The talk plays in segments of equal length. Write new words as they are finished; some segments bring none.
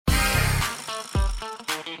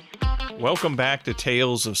Welcome back to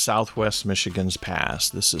Tales of Southwest Michigan's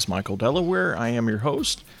Past. This is Michael Delaware. I am your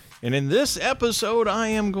host. And in this episode, I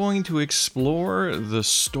am going to explore the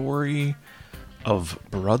story of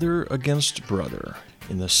brother against brother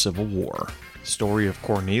in the Civil War. Story of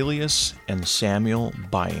Cornelius and Samuel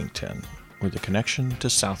Byington, with a connection to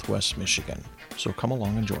Southwest Michigan. So come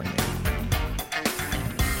along and join me.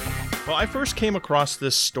 Well, I first came across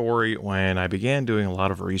this story when I began doing a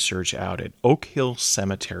lot of research out at Oak Hill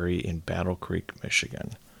Cemetery in Battle Creek,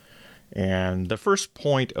 Michigan. And the first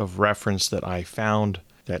point of reference that I found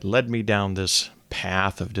that led me down this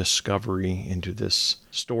path of discovery into this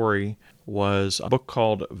story was a book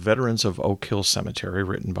called Veterans of Oak Hill Cemetery,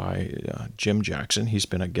 written by Jim Jackson. He's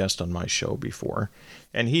been a guest on my show before.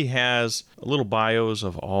 And he has little bios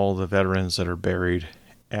of all the veterans that are buried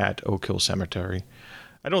at Oak Hill Cemetery.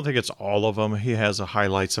 I don't think it's all of them. He has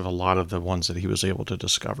highlights of a lot of the ones that he was able to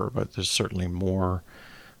discover, but there's certainly more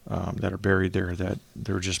that are buried there that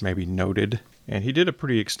they're just maybe noted. And he did a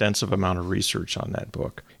pretty extensive amount of research on that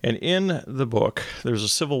book. And in the book, there's a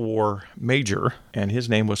Civil War major, and his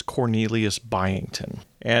name was Cornelius Byington.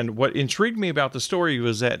 And what intrigued me about the story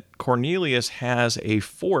was that Cornelius has a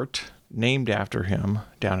fort named after him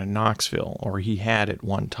down in Knoxville, or he had at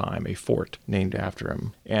one time a fort named after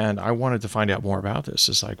him. And I wanted to find out more about this.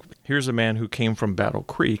 It's like, here's a man who came from Battle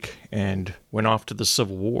Creek and went off to the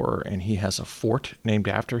Civil War, and he has a fort named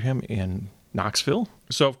after him in Knoxville.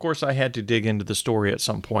 So, of course, I had to dig into the story at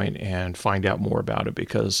some point and find out more about it,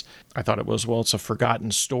 because I thought it's a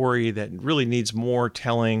forgotten story that really needs more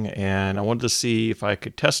telling, and I wanted to see if I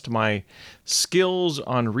could test my skills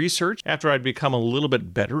on research after I'd become a little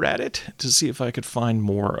bit better at it to see if I could find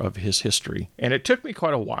more of his history. And it took me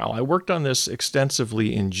quite a while. I worked on this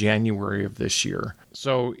extensively in January of this year.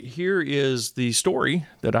 So here is the story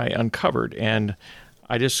that I uncovered, and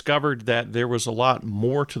I discovered that there was a lot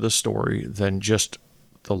more to the story than just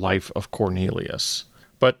the life of Cornelius.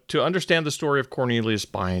 But to understand the story of Cornelius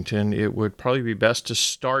Byington, it would probably be best to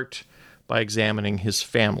start by examining his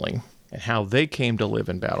family and how they came to live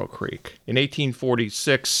in Battle Creek. In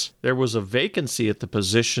 1846, there was a vacancy at the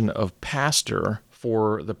position of pastor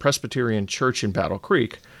for the Presbyterian Church in Battle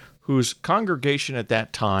Creek, whose congregation at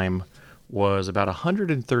that time was about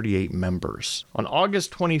 138 members. On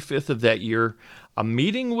August 25th of that year, a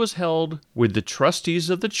meeting was held with the trustees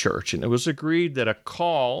of the church, and it was agreed that a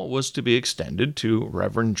call was to be extended to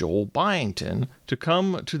Reverend Joel Byington to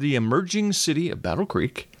come to the emerging city of Battle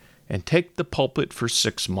Creek and take the pulpit for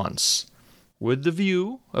 6 months, with the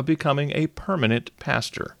view of becoming a permanent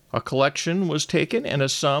pastor. A collection was taken, and a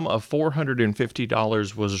sum of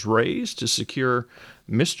 $450 was raised to secure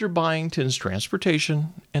Mr. Byington's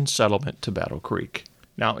transportation and settlement to Battle Creek.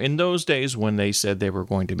 Now, in those days, when they said they were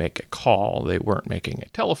going to make a call, they weren't making a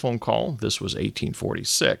telephone call. This was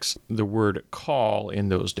 1846. The word call in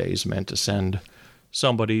those days meant to send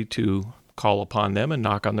somebody to call upon them and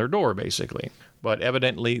knock on their door, basically. But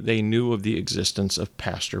evidently, they knew of the existence of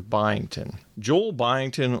Pastor Byington. Joel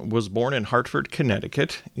Byington was born in Hartford,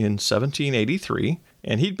 Connecticut in 1783,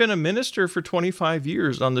 and he'd been a minister for 25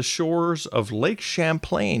 years on the shores of Lake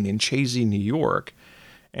Champlain in Chazy, New York.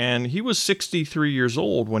 And he was 63 years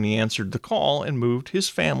old when he answered the call and moved his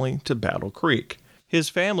family to Battle Creek. His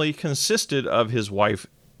family consisted of his wife,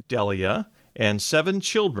 Delia, and 7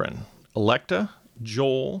 children: Electa,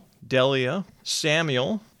 Joel, Delia,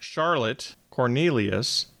 Samuel, Charlotte,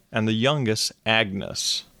 Cornelius, and the youngest,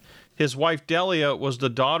 Agnes. His wife, Delia, was the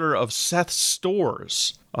daughter of Seth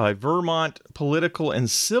Storrs, a Vermont political and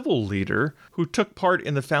civil leader who took part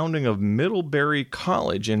in the founding of Middlebury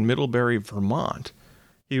College in Middlebury, Vermont.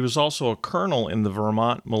 He was also a colonel in the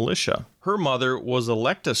Vermont militia. Her mother was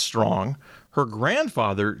Electa Strong. Her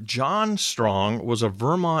grandfather, John Strong, was a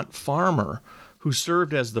Vermont farmer who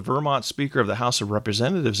served as the Vermont Speaker of the House of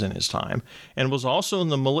Representatives in his time, and was also in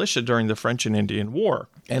the militia during the French and Indian War,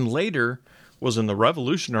 and later was in the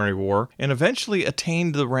Revolutionary War, and eventually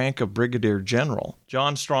attained the rank of brigadier general.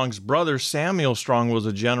 John Strong's brother, Samuel Strong, was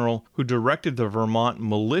a general who directed the Vermont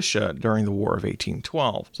militia during the War of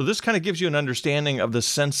 1812. So this kind of gives you an understanding of the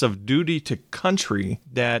sense of duty to country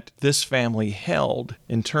that this family held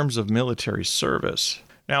in terms of military service.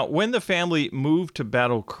 Now, when the family moved to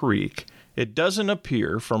Battle Creek, it doesn't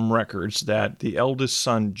appear from records that the eldest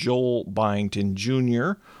son, Joel Byington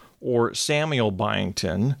Jr., or Samuel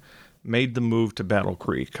Byington, made the move to Battle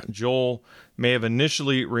Creek. Joel may have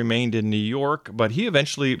initially remained in New York, but he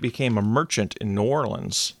eventually became a merchant in New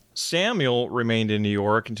Orleans. Samuel remained in New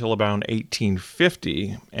York until about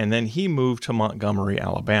 1850, and then he moved to Montgomery,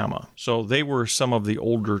 Alabama. So they were some of the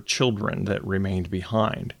older children that remained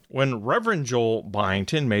behind. When Reverend Joel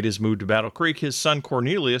Byington made his move to Battle Creek, his son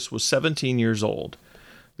Cornelius was 17 years old.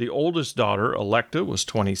 The oldest daughter, Electa, was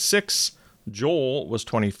 26, Joel was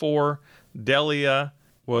 24, Delia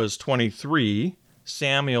was 23,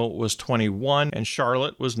 Samuel was 21, and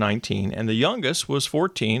Charlotte was 19, and the youngest was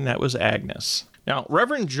 14, that was Agnes. Now,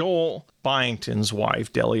 Reverend Joel Byington's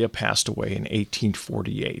wife, Delia, passed away in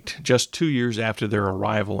 1848, just 2 years after their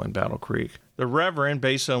arrival in Battle Creek. The Reverend,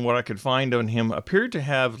 based on what I could find on him, appeared to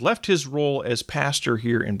have left his role as pastor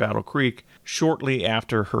here in Battle Creek shortly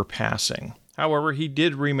after her passing. However, he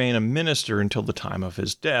did remain a minister until the time of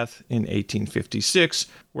his death in 1856,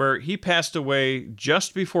 where he passed away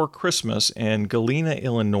just before Christmas in Galena,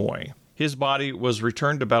 Illinois. His body was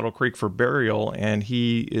returned to Battle Creek for burial, and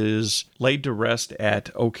he is laid to rest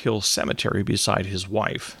at Oak Hill Cemetery beside his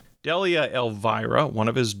wife. Delia Elvira, one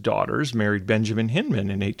of his daughters, married Benjamin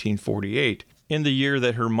Hinman in 1848, in the year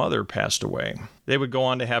that her mother passed away. They would go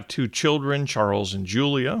on to have 2 children, Charles and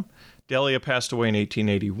Julia. Delia passed away in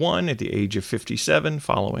 1881 at the age of 57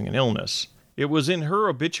 following an illness. It was in her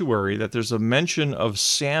obituary that there's a mention of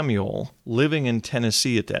Samuel living in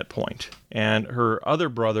Tennessee at that point, and her other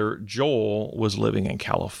brother, Joel, was living in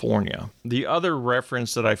California. The other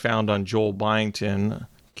reference that I found on Joel Byington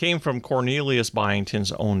came from Cornelius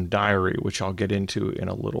Byington's own diary, which I'll get into in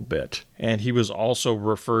a little bit. And he was also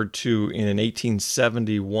referred to in an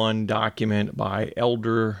 1871 document by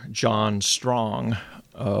Elder John Strong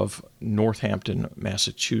of Northampton,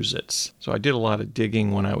 Massachusetts. So I did a lot of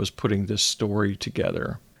digging when I was putting this story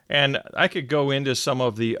together. And I could go into some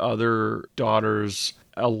of the other daughters.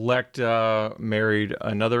 Electa married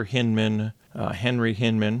another Hinman, Henry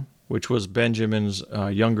Hinman, which was Benjamin's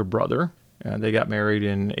younger brother. They got married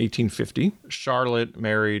in 1850. Charlotte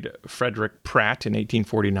married Frederick Pratt in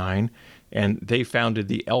 1849, and they founded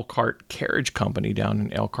the Elkhart Carriage Company down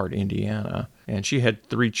in Elkhart, Indiana. And she had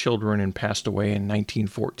 3 children and passed away in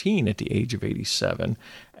 1914 at the age of 87.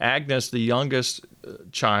 Agnes, the youngest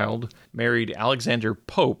child, married Alexander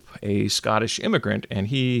Pope, a Scottish immigrant, and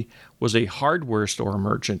he was a hardware store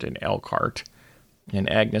merchant in Elkhart. And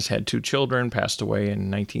Agnes had 2 children, passed away in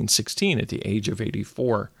 1916 at the age of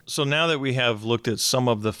 84. So now that we have looked at some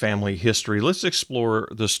of the family history, let's explore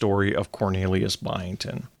the story of Cornelius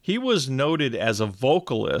Byington. He was noted as a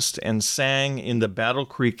vocalist and sang in the Battle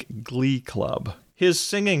Creek Glee Club. His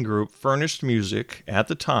singing group furnished music at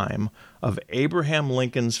the time of Abraham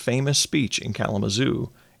Lincoln's famous speech in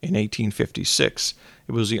Kalamazoo in 1856.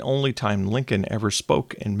 It was the only time Lincoln ever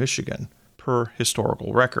spoke in Michigan, per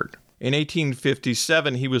historical record. In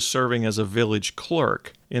 1857, he was serving as a village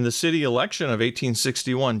clerk. In the city election of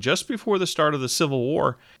 1861, just before the start of the Civil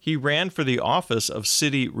War, he ran for the office of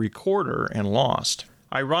city recorder and lost.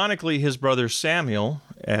 Ironically, his brother Samuel,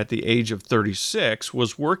 at the age of 36,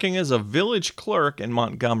 was working as a village clerk in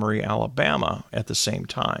Montgomery, Alabama at the same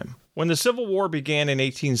time. When the Civil War began in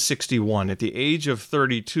 1861, at the age of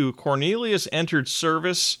 32, Cornelius entered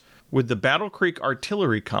service with the Battle Creek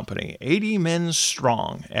Artillery Company, 80 men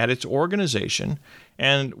strong at its organization,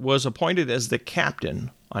 and was appointed as the captain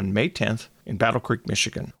on May 10th in Battle Creek,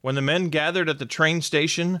 Michigan. When the men gathered at the train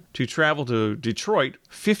station to travel to Detroit,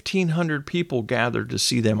 1,500 people gathered to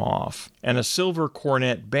see them off, and a silver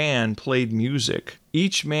cornet band played music.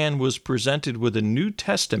 Each man was presented with a New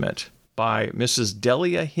Testament by Mrs.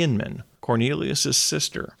 Delia Hinman, Cornelius'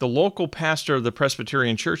 sister. The local pastor of the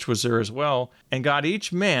Presbyterian Church was there as well, and got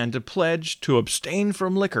each man to pledge to abstain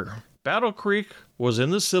from liquor. Battle Creek was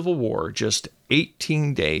in the Civil War just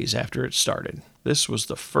 18 days after it started. This was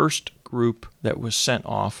the first group that was sent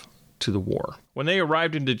off to the war. When they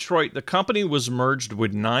arrived in Detroit, the company was merged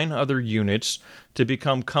with 9 other units to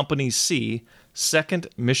become Company C, 2nd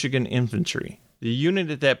Michigan Infantry. The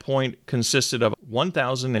unit at that point consisted of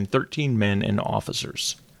 1,013 men and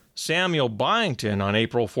officers. Samuel Byington, on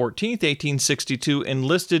April 14, 1862,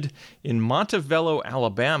 enlisted in Montevallo,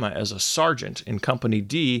 Alabama as a sergeant in Company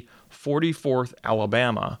D, 44th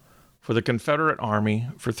Alabama, for the Confederate Army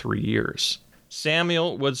for 3 years.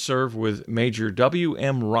 Samuel would serve with Major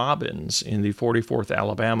W.M. Robbins in the 44th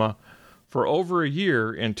Alabama for over a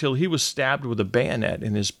year until he was stabbed with a bayonet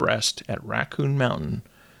in his breast at Raccoon Mountain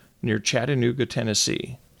near Chattanooga,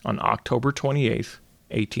 Tennessee, on October 28,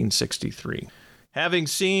 1863. Having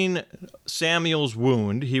seen Samuel's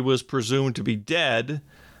wound, he was presumed to be dead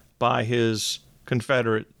by his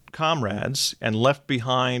Confederate comrades and left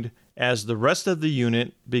behind as the rest of the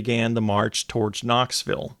unit began the march towards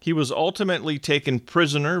Knoxville. He was ultimately taken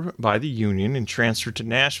prisoner by the Union and transferred to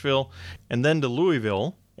Nashville and then to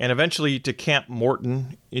Louisville, and eventually to Camp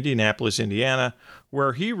Morton, Indianapolis, Indiana,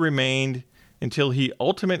 where he remained until he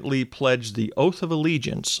ultimately pledged the Oath of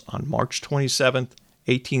Allegiance on March 27,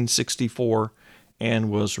 1864,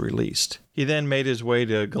 and was released. He then made his way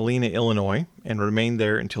to Galena, Illinois, and remained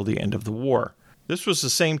there until the end of the war. This was the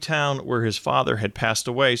same town where his father had passed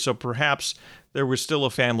away, so perhaps there was still a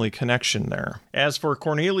family connection there. As for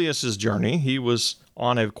Cornelius's journey, he was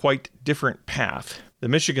on a quite different path. The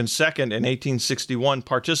Michigan 2nd in 1861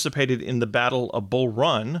 participated in the Battle of Bull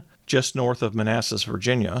Run, just north of Manassas,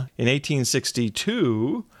 Virginia. In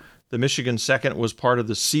 1862, the Michigan 2nd was part of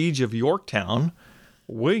the Siege of Yorktown,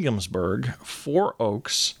 Williamsburg, Four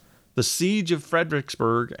Oaks, the Siege of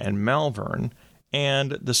Fredericksburg and Malvern,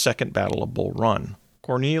 and the Second Battle of Bull Run.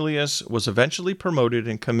 Cornelius was eventually promoted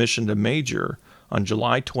and commissioned a major on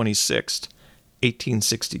July 26,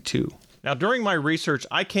 1862. Now, during my research,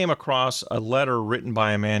 I came across a letter written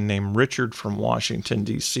by a man named Richard from Washington,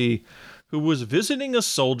 D.C., who was visiting a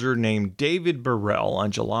soldier named David Burrell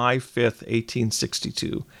on July 5,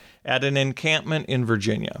 1862, at an encampment in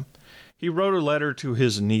Virginia. He wrote a letter to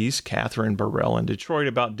his niece, Catherine Burrell, in Detroit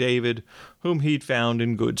about David, whom he'd found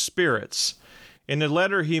in good spirits. In the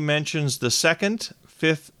letter, he mentions the 2nd,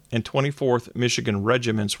 5th, and 24th Michigan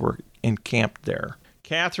regiments were encamped there.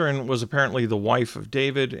 Catherine was apparently the wife of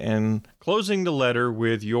David, and closing the letter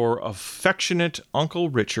with "Your affectionate Uncle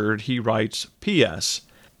Richard," he writes, P.S.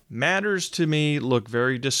 Matters to me look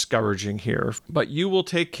very discouraging here, but you will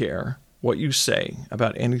take care what you say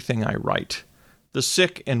about anything I write. The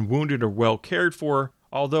sick and wounded are well cared for,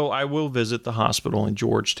 although I will visit the hospital in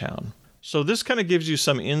Georgetown. So this kind of gives you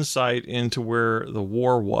some insight into where the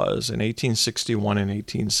war was in 1861 and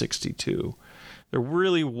 1862. There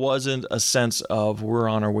really wasn't a sense of we're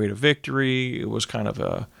on our way to victory. It was kind of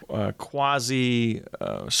a quasi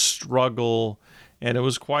struggle, and it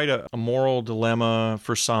was quite a moral dilemma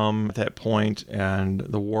for some at that point. And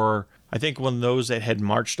the war, I think when those that had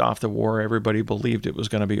marched off the war, everybody believed it was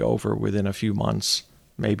going to be over within a few months,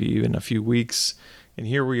 maybe even a few weeks. And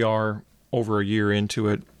here we are over a year into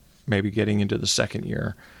it, maybe getting into the second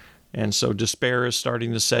year. And so despair is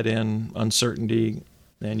starting to set in, uncertainty,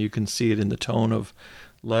 and you can see it in the tone of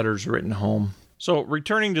letters written home. So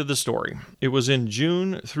returning to the story, it was in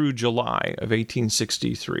June through July of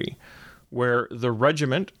 1863 where the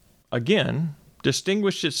regiment, again,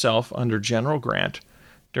 distinguished itself under General Grant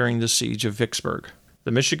during the siege of Vicksburg.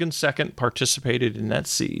 The Michigan 2nd participated in that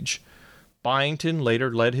siege. Byington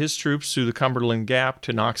later led his troops through the Cumberland Gap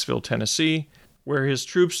to Knoxville, Tennessee, where his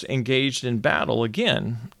troops engaged in battle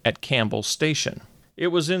again at Campbell Station. It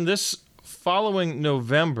was in this following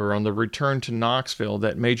November, on the return to Knoxville,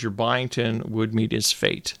 that Major Byington would meet his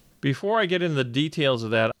fate. Before I get into the details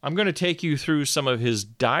of that, I'm going to take you through some of his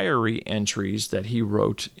diary entries that he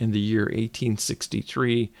wrote in the year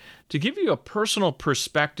 1863 to give you a personal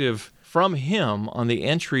perspective from him on the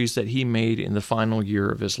entries that he made in the final year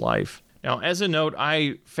of his life. Now, as a note,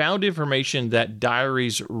 I found information that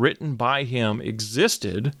diaries written by him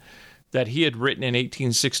existed, that he had written in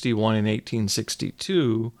 1861 and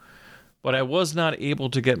 1862, but I was not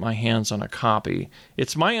able to get my hands on a copy.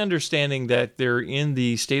 It's my understanding that they're in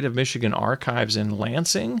the State of Michigan archives in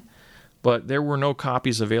Lansing, but there were no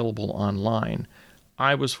copies available online.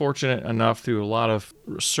 I was fortunate enough through a lot of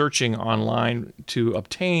searching online to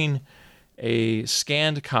obtain a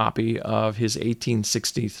scanned copy of his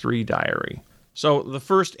 1863 diary. So the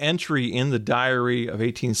first entry in the diary of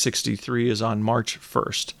 1863 is on March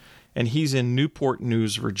 1st, and he's in Newport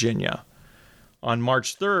News, Virginia. On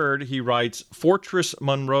March 3rd, he writes, Fortress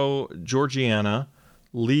Monroe, Georgiana,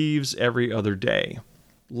 leaves every other day.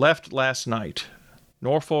 Left last night.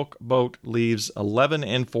 Norfolk boat leaves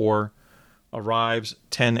 11:04, arrives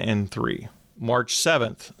 10:03. March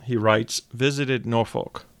 7th, he writes, visited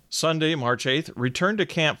Norfolk. Sunday, March 8th, returned to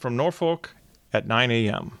camp from Norfolk at 9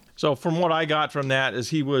 a.m. So from what I got from that is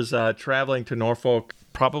he was traveling to Norfolk,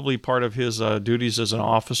 probably part of his duties as an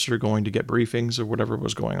officer, going to get briefings or whatever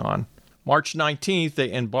was going on. March 19th,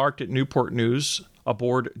 they embarked at Newport News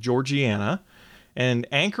aboard Georgiana and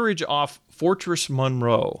anchorage off Fortress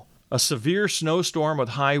Monroe. A severe snowstorm with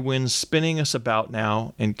high winds spinning us about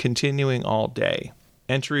now and continuing all day.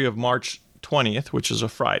 Entry of March 20th, which is a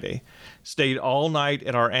Friday. Stayed all night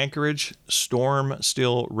at our anchorage. Storm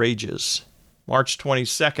still rages. March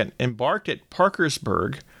 22nd, embarked at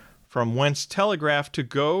Parkersburg, from whence telegraphed to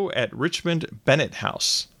go at Richmond Bennett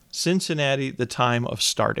House. Cincinnati, the time of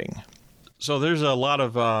starting. So there's a lot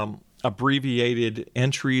of abbreviated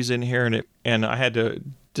entries in here, and I had to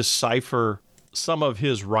decipher some of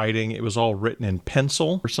his writing, it was all written in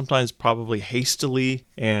pencil, or sometimes probably hastily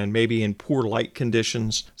and maybe in poor light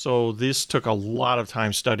conditions. So this took a lot of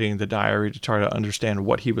time studying the diary to try to understand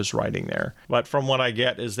what he was writing there. But from what I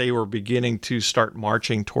get is they were beginning to start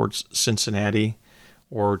marching towards Cincinnati,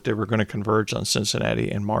 or they were going to converge on Cincinnati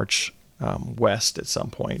and march west at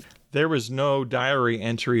some point. There was no diary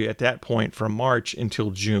entry at that point from March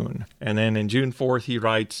until June. And then in June 4th, he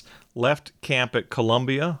writes, left camp at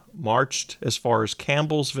Columbia, marched as far as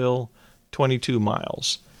Campbellsville, 22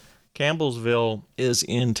 miles. Campbellsville is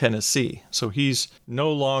in Tennessee, so he's no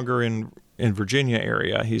longer in Virginia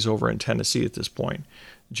area. He's over in Tennessee at this point.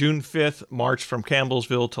 June 5th, marched from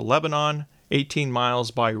Campbellsville to Lebanon, 18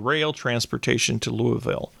 miles by rail transportation to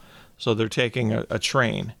Louisville. So they're taking a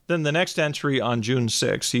train. Then the next entry on June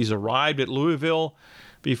 6th, he's arrived at Louisville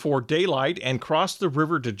before daylight and crossed the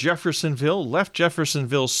river to Jeffersonville, left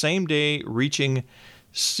Jeffersonville same day, reaching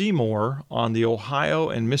Seymour on the Ohio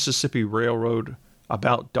and Mississippi Railroad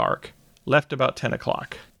about dark. Left about 10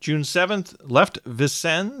 o'clock. June 7th, left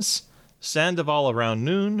Vincennes, Sandoval around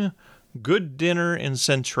noon, good dinner in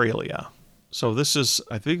Centralia. So this is,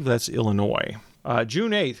 I think that's Illinois.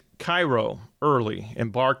 June 8th, Cairo, early,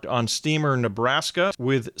 embarked on steamer Nebraska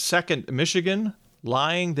with 2nd Michigan,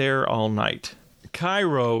 lying there all night.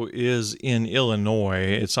 Cairo is in Illinois.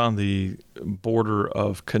 It's on the border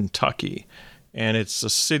of Kentucky, and it's a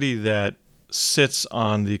city that sits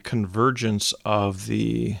on the convergence of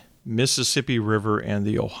the Mississippi River and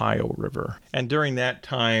the Ohio River. And during that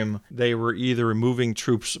time, they were either moving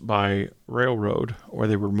troops by railroad or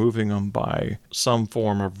they were moving them by some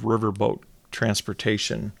form of riverboat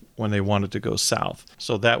transportation when they wanted to go south.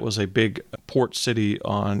 So that was a big port city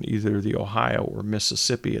on either the Ohio or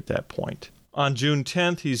Mississippi at that point. On June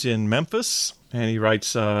 10th, he's in Memphis, and he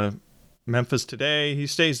writes Memphis today. He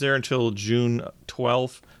stays there until June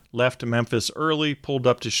 12th, left Memphis early, pulled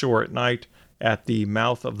up to shore at night at the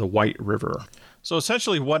mouth of the White River. So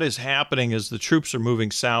essentially what is happening is the troops are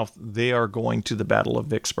moving south. They are going to the Battle of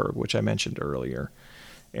Vicksburg, which I mentioned earlier.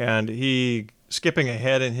 And he, skipping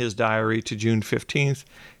ahead in his diary to June 15th,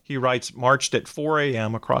 he writes, marched at 4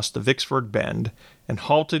 a.m. across the Vicksburg Bend and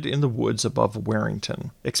halted in the woods above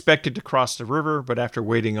Warrenton. Expected to cross the river, but after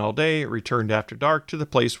waiting all day, returned after dark to the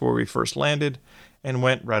place where we first landed and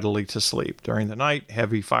went readily to sleep. During the night,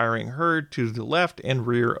 heavy firing heard to the left and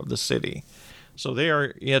rear of the city. So they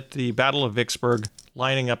are at the Battle of Vicksburg,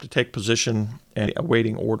 lining up to take position and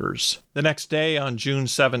awaiting orders. The next day, on June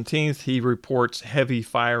 17th, he reports heavy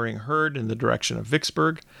firing heard in the direction of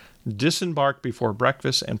Vicksburg, disembarked before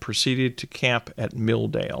breakfast, and proceeded to camp at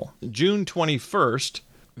Milldale. June 21st,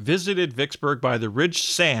 visited Vicksburg by the Ridge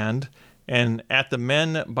Sand and at the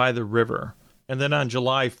Men by the river. And then on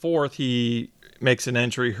July 4th, he makes an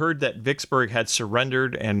entry, heard that Vicksburg had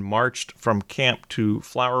surrendered and marched from camp to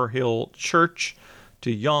Flower Hill Church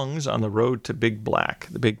to Young's on the road to Big Black.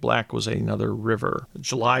 The Big Black was another river.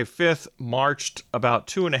 July 5th, marched about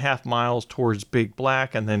 2.5 miles towards Big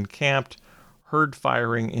Black and then camped, heard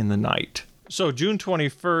firing in the night. So June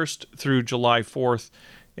 21st through July 4th,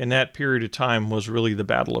 in that period of time was really the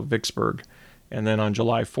Battle of Vicksburg. And then on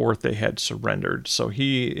July 4th, they had surrendered. So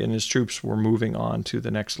he and his troops were moving on to the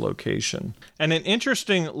next location. And an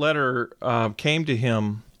interesting letter came to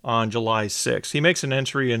him on July 6th. He makes an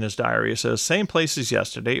entry in his diary. It says, same place as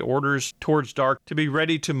yesterday, orders towards dark to be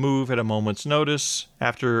ready to move at a moment's notice.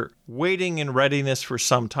 After waiting in readiness for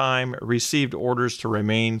some time, received orders to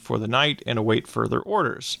remain for the night and await further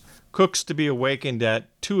orders. Cooks to be awakened at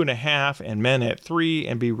 2:30 and men at 3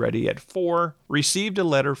 and be ready at 4. Received a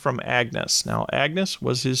letter from Agnes. Now, Agnes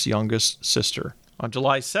was his youngest sister. On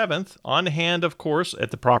July 7th, on hand, of course,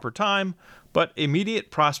 at the proper time, but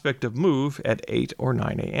immediate prospect of move at 8 or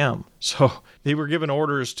 9 a.m. So they were given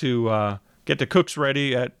orders to get the cooks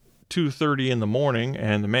ready at 2:30 in the morning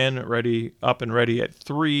and the men ready up and ready at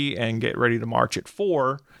 3 and get ready to march at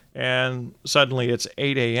 4. And suddenly it's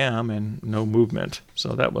 8 a.m. and no movement. So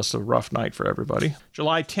that was a rough night for everybody.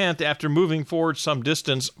 July 10th, after moving forward some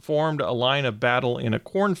distance, formed a line of battle in a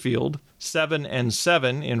cornfield, 7 and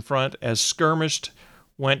 7 in front, as skirmished,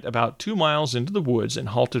 went about 2 miles into the woods and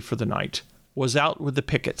halted for the night. Was out with the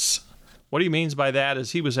pickets. What he means by that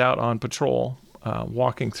is he was out on patrol,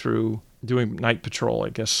 walking through, doing night patrol, I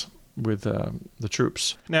guess, with the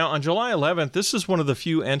troops. Now, on July 11th, this is one of the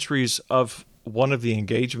few entries of one of the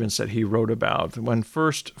engagements that he wrote about. When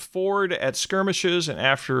first forward at skirmishes and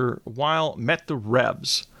after a while met the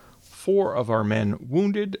Rebs. 4 of our men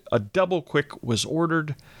wounded, a double quick was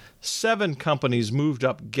ordered. 7 companies moved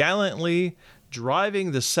up gallantly,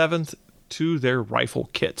 driving the 7th to their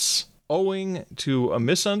rifle kits. Owing to a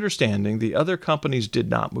misunderstanding, the other companies did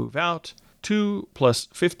not move out. 2 plus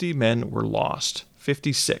 50 men were lost.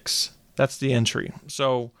 56. That's the entry.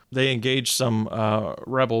 So they engaged some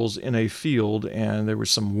rebels in a field, and there were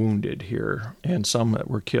some wounded here and some that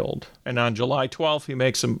were killed. And on July 12th, he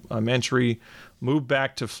makes an entry, moved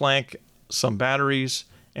back to flank some batteries,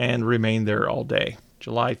 and remained there all day.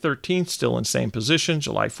 July 13th, still in same position.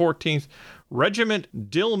 July 14th, Regiment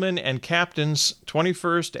Dillman and captains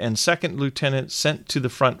 21st and 2nd Lieutenant sent to the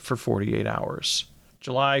front for 48 hours.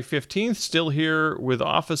 July 15th, still here with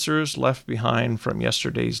officers left behind from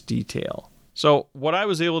yesterday's detail. So what I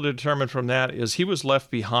was able to determine from that is he was left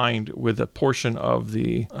behind with a portion of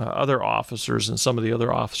the other officers, and some of the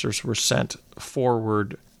other officers were sent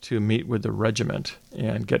forward to meet with the regiment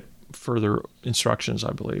and get further instructions,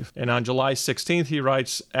 I believe. And on July 16th, he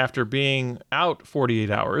writes, after being out 48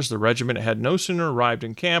 hours, the regiment had no sooner arrived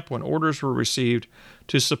in camp when orders were received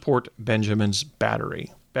to support Benjamin's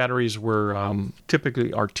battery. Batteries were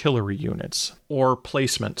typically artillery units or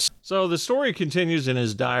placements. So the story continues in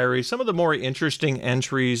his diary. Some of the more interesting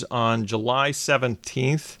entries on July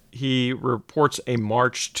 17th, he reports a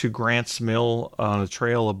march to Grant's Mill on a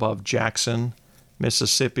trail above Jackson,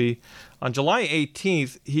 Mississippi. On July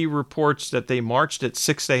 18th, he reports that they marched at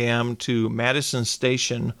 6 a.m. to Madison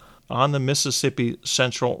Station on the Mississippi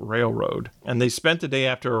Central Railroad, and they spent the day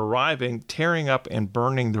after arriving tearing up and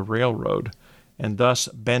burning the railroad, and thus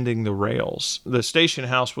bending the rails. The station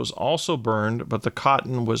house was also burned, but the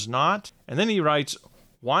cotton was not. And then he writes,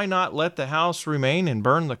 why not let the house remain and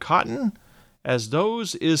burn the cotton? As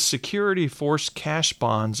those is security force cash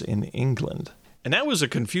bonds in England. And that was a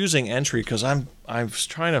confusing entry because I was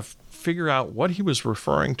trying to figure out what he was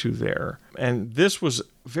referring to there. And this was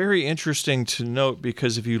very interesting to note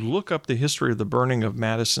because if you look up the history of the burning of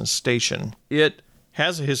Madison Station, it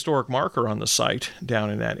has a historic marker on the site down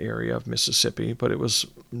in that area of Mississippi, but it was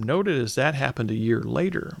noted as that happened a year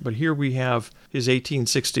later. But here we have his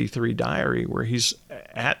 1863 diary where he's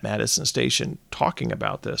at Madison Station talking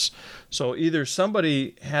about this. So either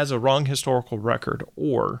somebody has a wrong historical record,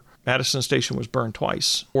 or Madison Station was burned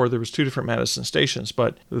twice, or there was two different Madison Stations.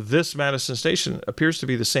 But this Madison Station appears to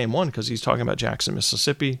be the same one because he's talking about Jackson,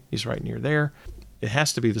 Mississippi. He's right near there. It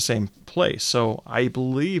has to be the same place. So I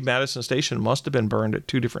believe Madison Station must have been burned at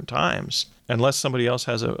two different times, unless somebody else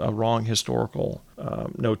has a wrong historical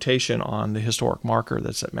notation on the historic marker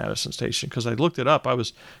that's at Madison Station. Because I looked it up. I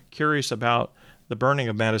was curious about the burning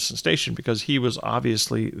of Madison Station because he was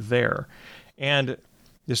obviously there. And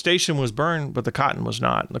the station was burned, but the cotton was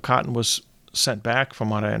not. The cotton was sent back,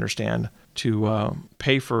 from what I understand, to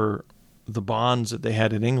pay for the bonds that they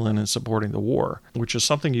had in England in supporting the war, which is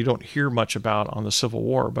something you don't hear much about on the Civil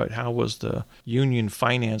War. But how was the Union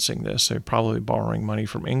financing this? They're probably borrowing money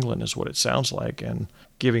from England is what it sounds like, and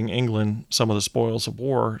giving England some of the spoils of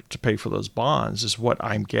war to pay for those bonds is what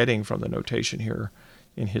I'm getting from the notation here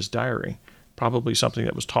in his diary. Probably something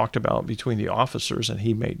that was talked about between the officers, and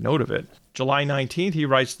he made note of it. July 19th, he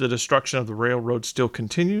writes, the destruction of the railroad still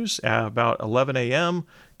continues. At about 11 a.m.,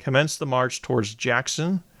 commenced the march towards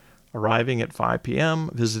Jackson, arriving at 5 p.m.,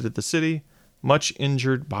 visited the city, much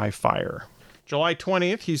injured by fire. July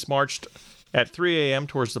 20th, he's marched at 3 a.m.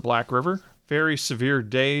 towards the Black River. Very severe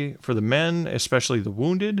day for the men, especially the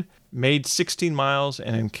wounded. Made 16 miles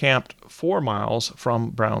and encamped 4 miles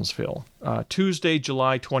from Brownsville. Tuesday,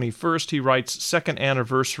 July 21st, he writes, second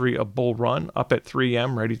anniversary of Bull Run, up at 3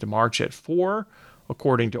 a.m., ready to march at 4,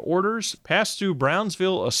 according to orders. Passed through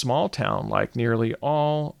Brownsville, a small town like nearly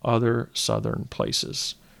all other southern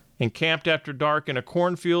places. Encamped after dark in a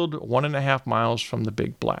cornfield 1.5 miles from the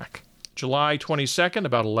Big Black. July 22nd,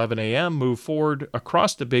 about 11 a.m., moved forward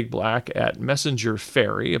across the Big Black at Messenger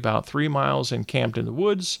Ferry, about 3 miles, encamped in the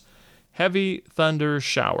woods. Heavy thunder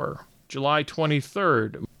shower. July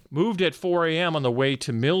 23rd, moved at 4 a.m. on the way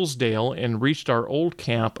to Millsdale and reached our old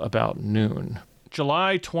camp about noon.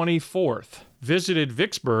 July 24th, visited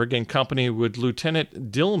Vicksburg in company with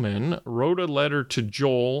Lieutenant Dillman, wrote a letter to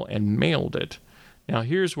Joel and mailed it. Now,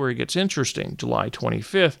 here's where it gets interesting. July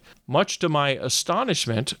 25th, much to my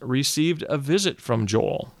astonishment, received a visit from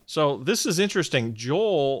Joel. So this is interesting.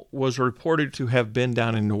 Joel was reported to have been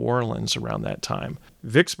down in New Orleans around that time.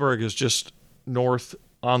 Vicksburg is just north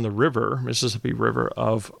on the river, Mississippi River,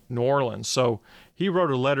 of New Orleans. So he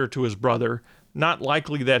wrote a letter to his brother. Not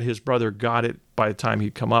likely that his brother got it by the time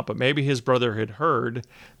he'd come up, but maybe his brother had heard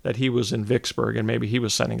that he was in Vicksburg, and maybe he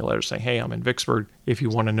was sending a letter saying, hey, I'm in Vicksburg if you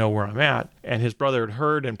want to know where I'm at. And his brother had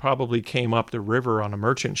heard and probably came up the river on a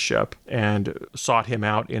merchant ship and sought him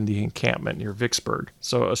out in the encampment near Vicksburg.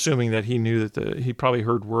 So assuming that he knew that he probably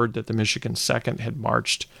heard word that the Michigan 2nd had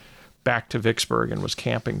marched back to Vicksburg and was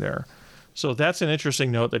camping there. So that's an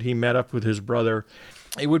interesting note that he met up with his brother.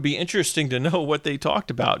 it would be interesting to know what they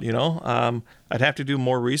talked about, I'd have to do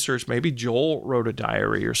more research. Maybe Joel wrote a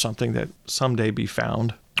diary or something that someday be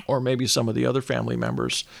found. Or maybe some of the other family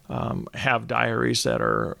members have diaries that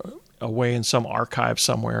are away in some archive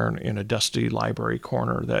somewhere in a dusty library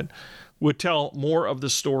corner that would tell more of the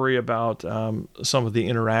story about some of the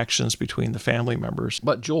interactions between the family members.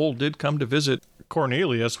 But Joel did come to visit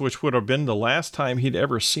Cornelius, which would have been the last time he'd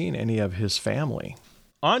ever seen any of his family.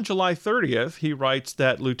 On July 30th, he writes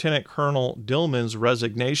that Lieutenant Colonel Dillman's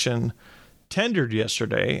resignation tendered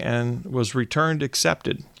yesterday and was returned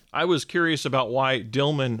accepted. I was curious about why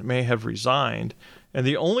Dillman may have resigned, and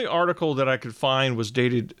the only article that I could find was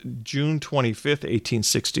dated June 25th,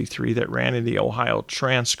 1863, that ran in the Ohio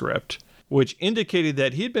Transcript, which indicated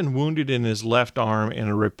that he had been wounded in his left arm in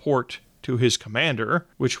a report to his commander,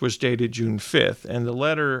 which was dated June 5th. And the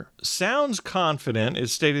letter sounds confident. It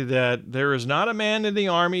stated that there is not a man in the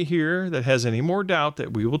army here that has any more doubt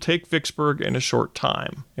that we will take Vicksburg in a short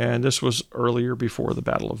time. And this was earlier before the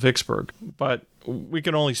Battle of Vicksburg. But we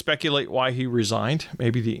can only speculate why he resigned.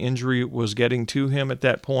 Maybe the injury was getting to him at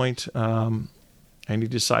that point, and he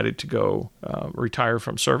decided to go retire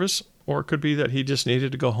from service. Or it could be that he just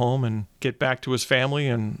needed to go home and get back to his family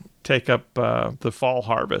and take up the fall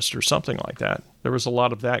harvest or something like that. There was a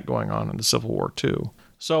lot of that going on in the Civil War, too.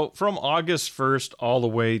 So from August 1st all the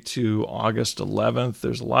way to August 11th,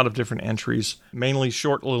 there's a lot of different entries, mainly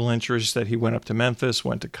short little entries that he went up to Memphis,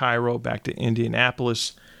 went to Cairo, back to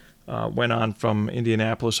Indianapolis, went on from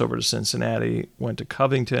Indianapolis over to Cincinnati, went to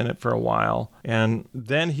Covington for a while, and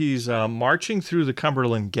then he's marching through the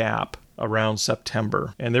Cumberland Gap around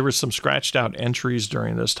September. And there were some scratched out entries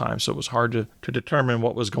during this time, so it was hard to determine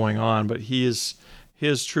what was going on. But his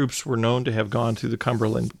troops were known to have gone through the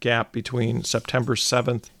Cumberland Gap between September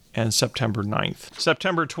 7th and September 9th.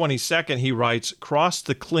 September 22nd, he writes, "Crossed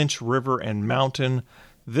the Clinch River and Mountain.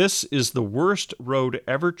 This is the worst road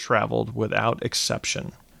ever traveled without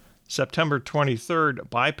exception." September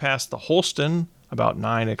 23rd, bypassed the Holston about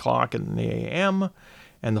 9 o'clock in the a.m.,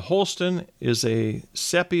 and the Holston is a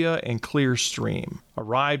sepia and clear stream.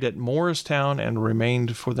 Arrived at Morristown and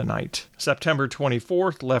remained for the night. September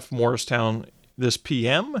 24th, left Morristown this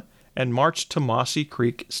p.m. and marched to Mossy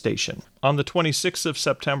Creek Station. On the 26th of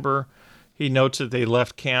September, he notes that they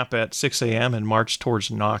left camp at 6 a.m. and marched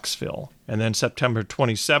towards Knoxville. And then September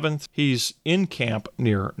 27th, he's in camp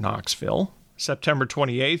near Knoxville. September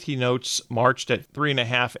 28th, he notes, marched at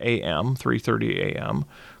 3:30 a.m.,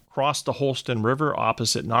 crossed the Holston River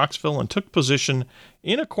opposite Knoxville, and took position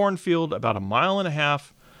in a cornfield about 1.5 miles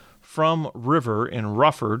from river in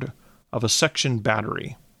Rufford of a section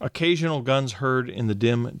battery. Occasional guns heard in the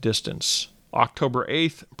dim distance. October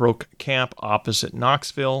 8th, broke camp opposite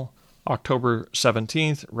Knoxville. October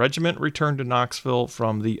 17th, regiment returned to Knoxville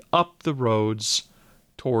from the up the roads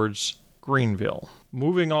towards Greenville.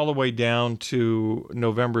 Moving all the way down to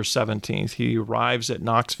November 17th, he arrives at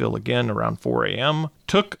Knoxville again around 4 a.m.,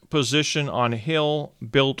 took position on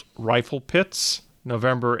hill-built rifle pits.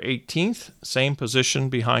 November 18th, same position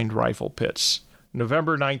behind rifle pits.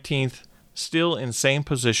 November 19th, still in same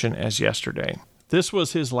position as yesterday. This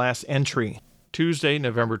was his last entry. Tuesday,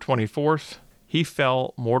 November 24th, he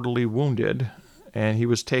fell mortally wounded, and he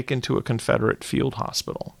was taken to a Confederate field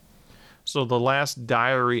hospital. So the last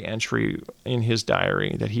diary entry in his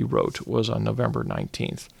diary that he wrote was on November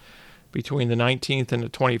 19th. Between the 19th and the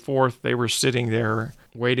 24th, they were sitting there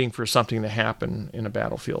waiting for something to happen in a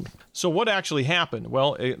battlefield. So what actually happened?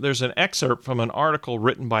 Well, there's an excerpt from an article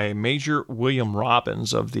written by Major William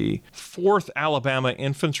Robbins of the 4th Alabama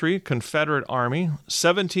Infantry, Confederate Army,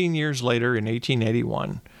 17 years later in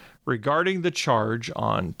 1881, regarding the charge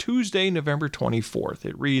on Tuesday, November 24th.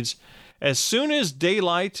 It reads, "As soon as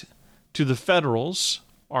daylight to the Federals,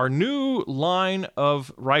 our new line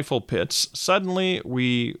of rifle pits, suddenly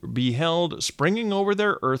we beheld springing over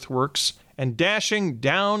their earthworks and dashing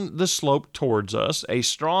down the slope towards us a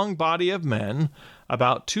strong body of men,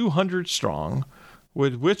 about 200 strong,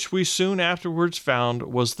 with which we soon afterwards found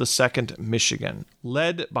was the 2nd Michigan,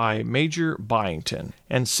 led by Major Byington,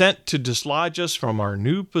 and sent to dislodge us from our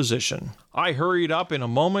new position. I hurried up in a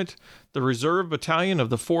moment the reserve battalion of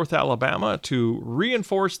the 4th Alabama to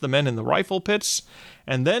reinforce the men in the rifle pits,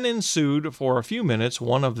 and then ensued for a few minutes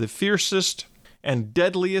one of the fiercest and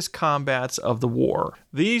deadliest combats of the war.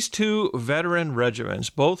 These two veteran regiments,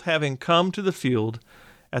 both having come to the field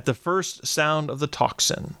at the first sound of the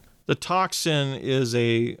tocsin." The tocsin is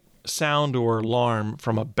a sound or alarm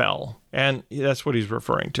from a bell, and that's what he's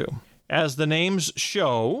referring to. As the names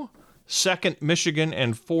show, 2nd Michigan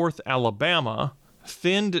and 4th Alabama,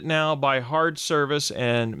 thinned now by hard service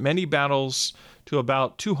and many battles to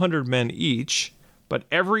about 200 men each, but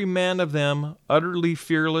every man of them utterly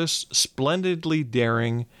fearless, splendidly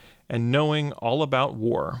daring, and knowing all about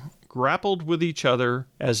war, grappled with each other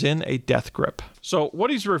as in a death grip. So what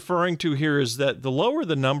he's referring to here is that the lower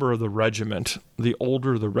the number of the regiment, the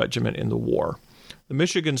older the regiment in the war. The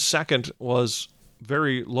Michigan 2nd was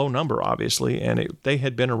very low number, obviously, and they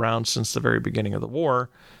had been around since the very beginning of the war.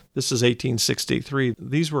 This is 1863.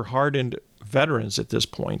 These were hardened veterans at this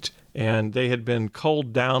point, and they had been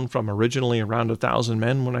culled down from originally around 1,000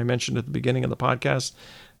 men when I mentioned at the beginning of the podcast.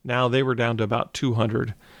 Now they were down to about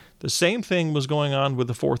 200. The same thing was going on with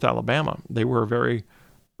the 4th Alabama. They were a very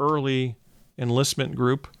early enlistment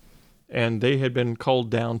group, and they had been culled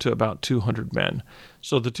down to about 200 men.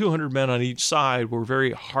 So the 200 men on each side were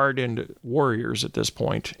very hardened warriors at this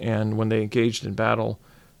point, and when they engaged in battle,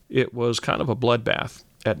 it was kind of a bloodbath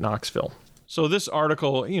at Knoxville. So this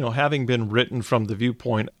article, having been written from the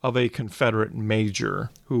viewpoint of a Confederate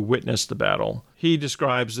major who witnessed the battle, he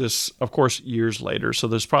describes this, of course, years later, so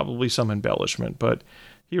there's probably some embellishment, but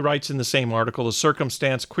he writes in the same article, "The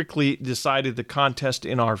circumstance quickly decided the contest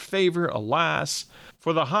in our favor, alas,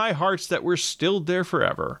 for the high hearts that were stilled there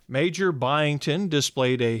forever. Major Byington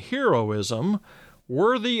displayed a heroism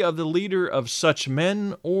worthy of the leader of such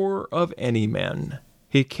men or of any men.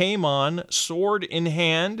 He came on, sword in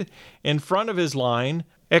hand, in front of his line,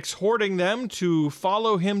 exhorting them to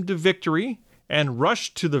follow him to victory, and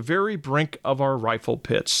rushed to the very brink of our rifle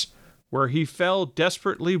pits, where he fell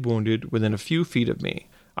desperately wounded within a few feet of me.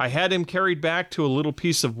 I had him carried back to a little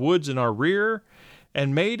piece of woods in our rear,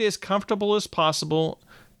 and made as comfortable as possible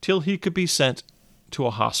till he could be sent to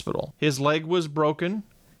a hospital. His leg was broken,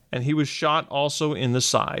 and he was shot also in the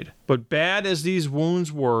side. But bad as these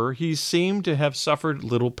wounds were, he seemed to have suffered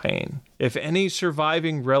little pain. If any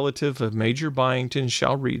surviving relative of Major Byington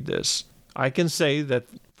shall read this, I can say that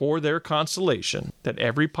for their consolation, that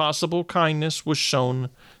every possible kindness was shown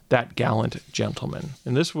that gallant gentleman."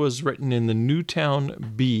 And this was written in the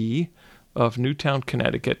Newtown Bee of Newtown,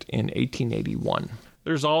 Connecticut in 1881.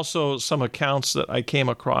 There's also some accounts that I came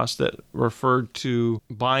across that referred to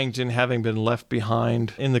Byington having been left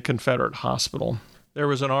behind in the Confederate hospital. There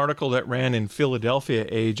was an article that ran in Philadelphia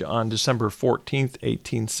Age on December 14th,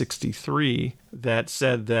 1863, that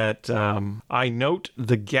said that, I note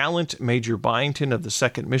the gallant Major Byington of the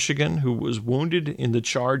 2nd Michigan, who was wounded in the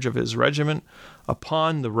charge of his regiment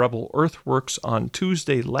upon the rebel earthworks on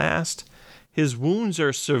Tuesday last. His wounds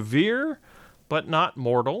are severe, but not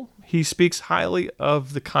mortal. He speaks highly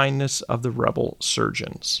of the kindness of the rebel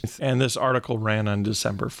surgeons. And this article ran on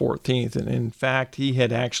December 14th. And in fact, he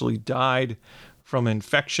had actually died from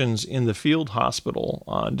infections in the field hospital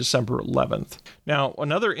on December 11th. Now,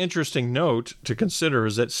 another interesting note to consider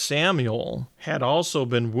is that Samuel had also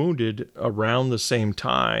been wounded around the same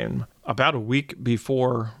time, about a week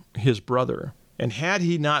before his brother. And had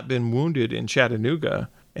he not been wounded in Chattanooga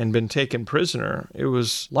and been taken prisoner, it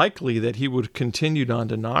was likely that he would have continued on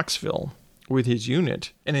to Knoxville with his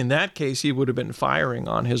unit, and in that case, he would have been firing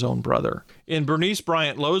on his own brother. In Bernice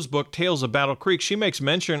Bryant Lowe's book, Tales of Battle Creek, she makes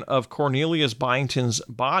mention of Cornelius Byington's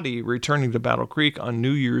body returning to Battle Creek on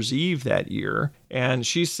New Year's Eve that year, and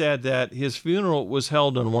she said that his funeral was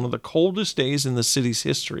held on one of the coldest days in the city's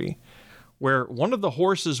history, where one of the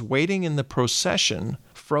horses waiting in the procession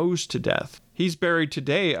froze to death. He's buried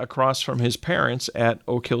today across from his parents at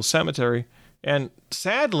Oak Hill Cemetery, and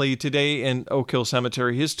sadly, today in Oak Hill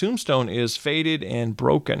Cemetery, his tombstone is faded and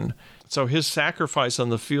broken. So his sacrifice on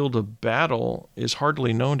the field of battle is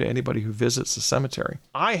hardly known to anybody who visits the cemetery.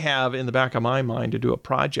 I have in the back of my mind to do a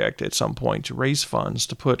project at some point to raise funds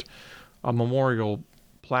to put a memorial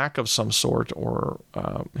plaque of some sort or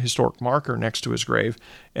historic marker next to his grave,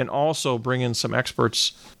 and also bring in some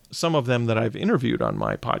experts, some of them that I've interviewed on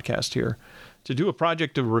my podcast here, to do a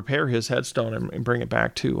project to repair his headstone and bring it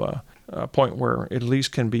back to a point where it at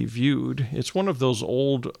least can be viewed. It's one of those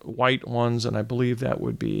old white ones, and I believe that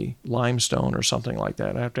would be limestone or something like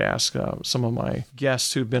that. I have to ask some of my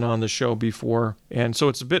guests who've been on the show before. And so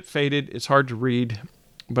it's a bit faded. It's hard to read,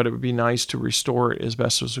 but it would be nice to restore it as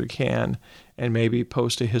best as we can and maybe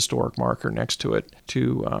post a historic marker next to it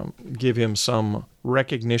to give him some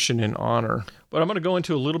recognition and honor. But I'm going to go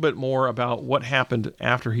into a little bit more about what happened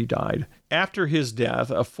after he died. After his death,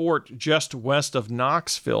 a fort just west of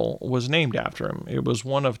Knoxville was named after him. It was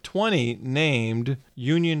one of 20 named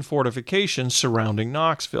Union fortifications surrounding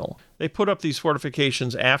Knoxville. They put up these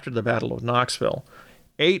fortifications after the Battle of Knoxville.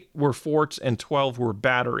 8 were forts and 12 were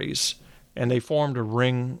batteries, and they formed a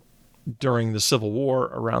ring during the Civil War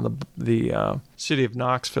around the city of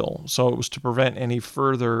Knoxville. So it was to prevent any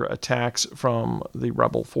further attacks from the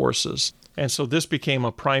rebel forces. And so this became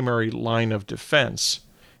a primary line of defense.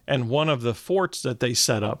 And one of the forts that they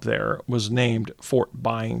set up there was named Fort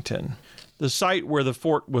Byington. The site where the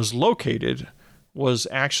fort was located was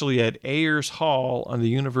actually at Ayers Hall on the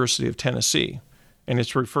University of Tennessee, and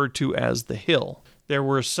it's referred to as the Hill. There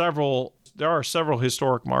are several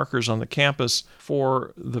historic markers on the campus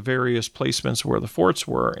for the various placements where the forts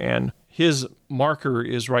were, and his marker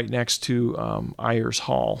is right next to Ayers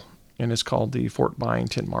Hall, and it's called the Fort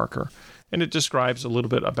Byington marker. And it describes a little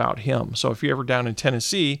bit about him. So if you're ever down in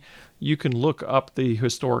Tennessee, you can look up the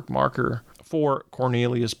historic marker for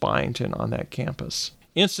Cornelius Byington on that campus.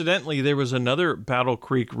 Incidentally, there was another Battle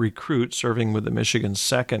Creek recruit serving with the Michigan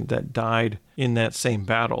 2nd that died in that same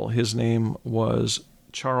battle. His name was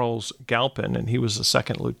Charles Galpin, and he was a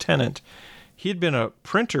second lieutenant. He'd been a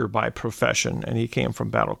printer by profession, and he came from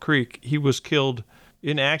Battle Creek. He was killed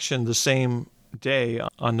in action the same day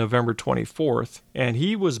on November 24th, and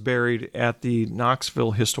he was buried at the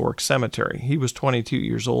Knoxville Historic Cemetery. He was 22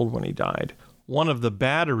 years old when he died. One of the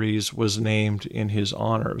batteries was named in his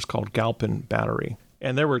honor. It was called Galpin Battery.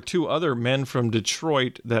 And there were two other men from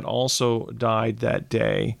Detroit that also died that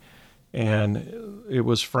day, and it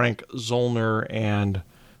was Frank Zollner and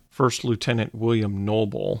First Lieutenant William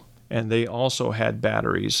Noble, and they also had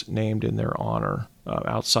batteries named in their honor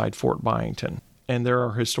outside Fort Byington. And there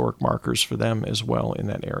are historic markers for them as well in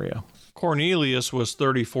that area. Cornelius was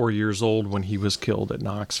 34 years old when he was killed at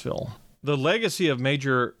Knoxville. The legacy of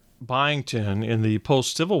Major Byington in the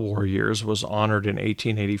post-Civil War years was honored in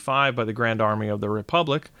 1885 by the Grand Army of the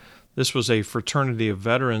Republic. This was a fraternity of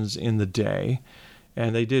veterans in the day,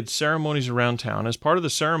 and they did ceremonies around town. As part of the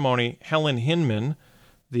ceremony, Helen Hinman,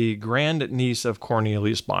 the grandniece of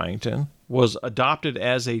Cornelius Byington, was adopted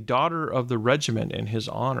as a daughter of the regiment in his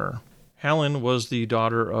honor. Helen was the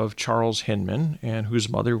daughter of Charles Hinman, and whose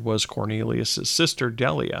mother was Cornelius' sister,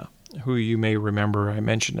 Delia, who you may remember I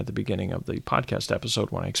mentioned at the beginning of the podcast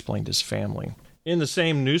episode when I explained his family. In the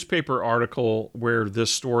same newspaper article where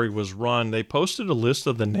this story was run, they posted a list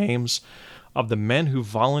of the names of the men who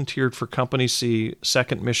volunteered for Company C,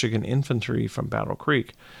 2nd Michigan Infantry from Battle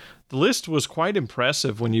Creek. The list was quite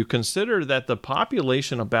impressive when you consider that the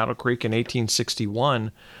population of Battle Creek in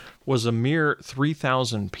 1861 was a mere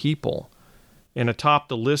 3,000 people. And atop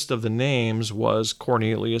the list of the names was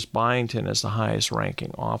Cornelius Byington as the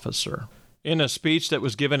highest-ranking officer. In a speech that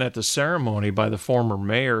was given at the ceremony by the former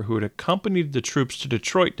mayor who had accompanied the troops to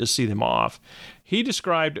Detroit to see them off, he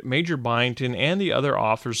described Major Byington and the other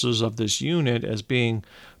officers of this unit as being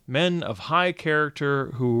men of high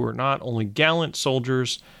character who were not only gallant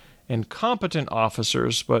soldiers and competent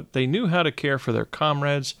officers, but they knew how to care for their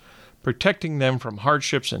comrades, protecting them from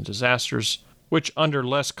hardships and disasters, which under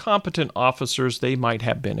less competent officers they might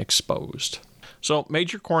have been exposed. So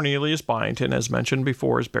Major Cornelius Byington, as mentioned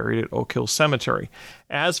before, is buried at Oak Hill Cemetery.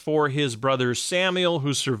 As for his brother Samuel,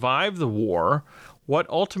 who survived the war, what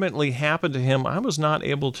ultimately happened to him I was not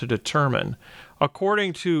able to determine.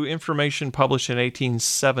 According to information published in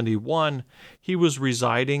 1871, he was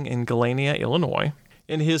residing in Galena, Illinois.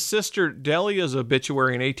 In his sister Delia's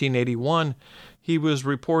obituary in 1881, he was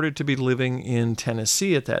reported to be living in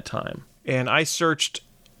Tennessee at that time. And I searched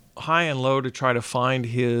high and low to try to find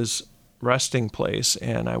his resting place,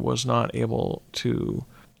 and I was not able to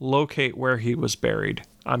locate where he was buried.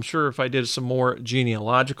 I'm sure if I did some more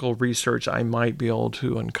genealogical research, I might be able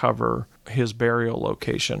to uncover his burial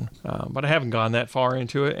location. But I haven't gone that far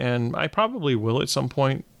into it, and I probably will at some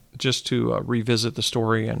point just to revisit the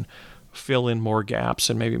story and fill in more gaps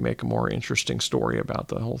and maybe make a more interesting story about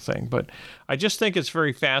the whole thing. But I just think it's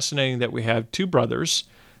very fascinating that we have two brothers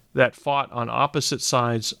that fought on opposite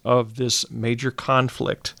sides of this major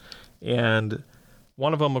conflict. And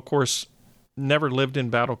one of them, of course, never lived in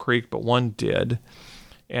Battle Creek, but one did.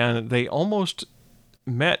 And they almost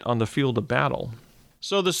met on the field of battle.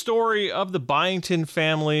 So the story of the Byington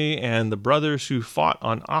family and the brothers who fought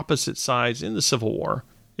on opposite sides in the Civil War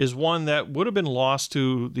is one that would have been lost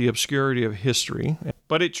to the obscurity of history,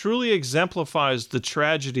 but it truly exemplifies the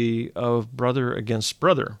tragedy of brother against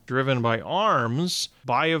brother, driven by arms,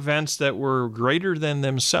 by events that were greater than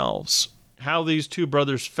themselves. How these two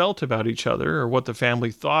brothers felt about each other, or what the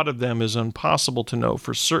family thought of them, is impossible to know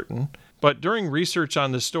for certain. But during research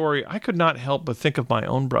on this story, I could not help but think of my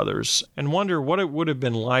own brothers and wonder what it would have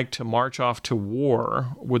been like to march off to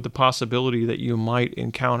war with the possibility that you might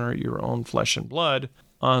encounter your own flesh and blood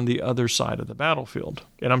on the other side of the battlefield.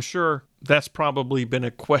 And I'm sure that's probably been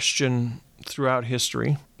a question throughout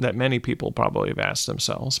history that many people probably have asked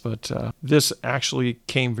themselves, but this actually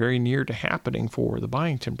came very near to happening for the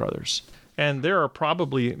Byington brothers. And there are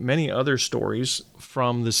probably many other stories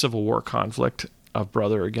from the Civil War conflict of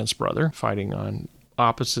brother against brother, fighting on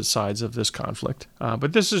opposite sides of this conflict.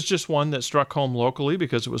 But this is just one that struck home locally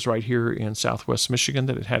because it was right here in Southwest Michigan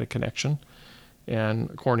that it had a connection.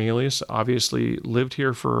 And Cornelius obviously lived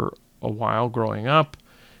here for a while growing up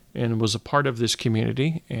and was a part of this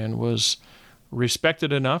community and was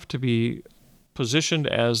respected enough to be positioned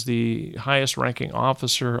as the highest ranking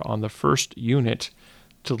officer on the first unit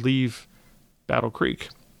to leave Battle Creek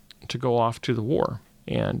to go off to the war.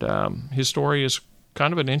 And his story is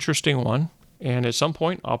kind of an interesting one. And at some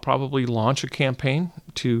point, I'll probably launch a campaign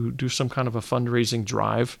to do some kind of a fundraising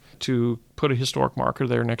drive to put a historic marker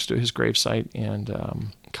there next to his gravesite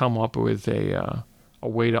and come up with a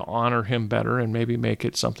way to honor him better and maybe make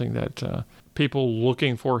it something that people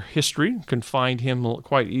looking for history can find him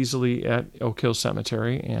quite easily at Oak Hill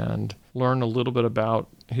Cemetery and learn a little bit about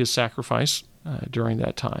his sacrifice during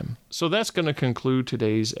that time. So that's going to conclude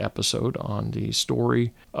today's episode on the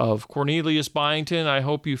story of Cornelius Byington. I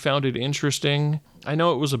hope you found it interesting. I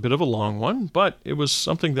know it was a bit of a long one, but it was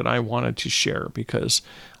something that I wanted to share because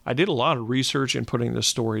I did a lot of research in putting this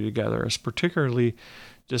story together, particularly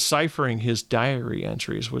deciphering his diary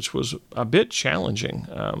entries, which was a bit challenging.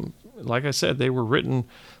 Like I said, they were written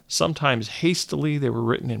sometimes hastily. They were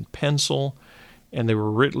written in pencil. And they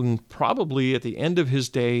were written probably at the end of his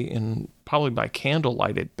day and probably by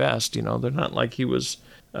candlelight at best. They're not like he was,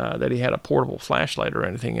 that he had a portable flashlight or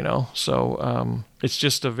anything, So it's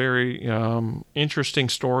just a very interesting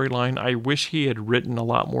storyline. I wish he had written a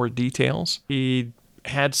lot more details. He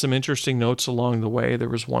had some interesting notes along the way. There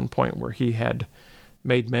was one point where he had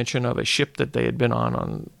made mention of a ship that they had been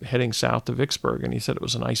on heading south to Vicksburg, and he said it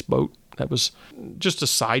was a nice boat. That was just a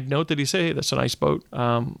side note that he said, hey, that's a nice boat.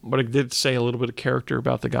 But it did say a little bit of character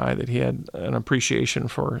about the guy, that he had an appreciation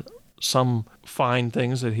for some fine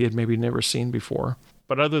things that he had maybe never seen before.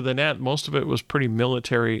 But other than that, most of it was pretty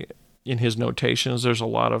military in his notations. There's a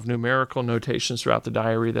lot of numerical notations throughout the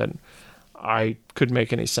diary that I couldn't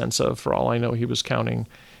make any sense of. For all I know, he was counting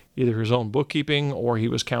either his own bookkeeping or he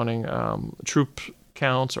was counting troop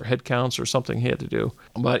counts or head counts or something he had to do.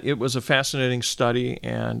 But it was a fascinating study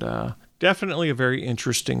and definitely a very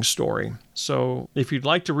interesting story. So if you'd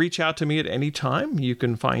like to reach out to me at any time, you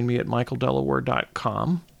can find me at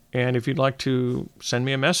michaeldelaware.com. And if you'd like to send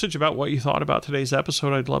me a message about what you thought about today's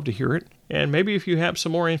episode, I'd love to hear it. And maybe if you have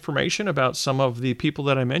some more information about some of the people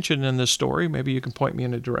that I mentioned in this story, maybe you can point me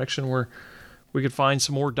in a direction where we could find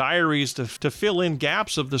some more diaries to fill in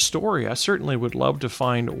gaps of the story. I certainly would love to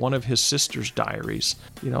find one of his sister's diaries.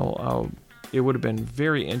 It would have been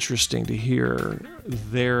very interesting to hear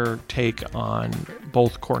their take on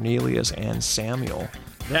both Cornelius and Samuel.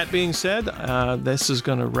 That being said, this is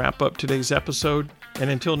going to wrap up today's episode. And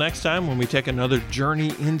until next time, when we take another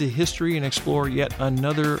journey into history and explore yet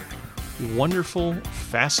another wonderful,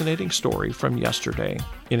 fascinating story from yesterday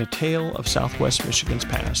in a tale of Southwest Michigan's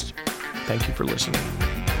past. Thank you for listening.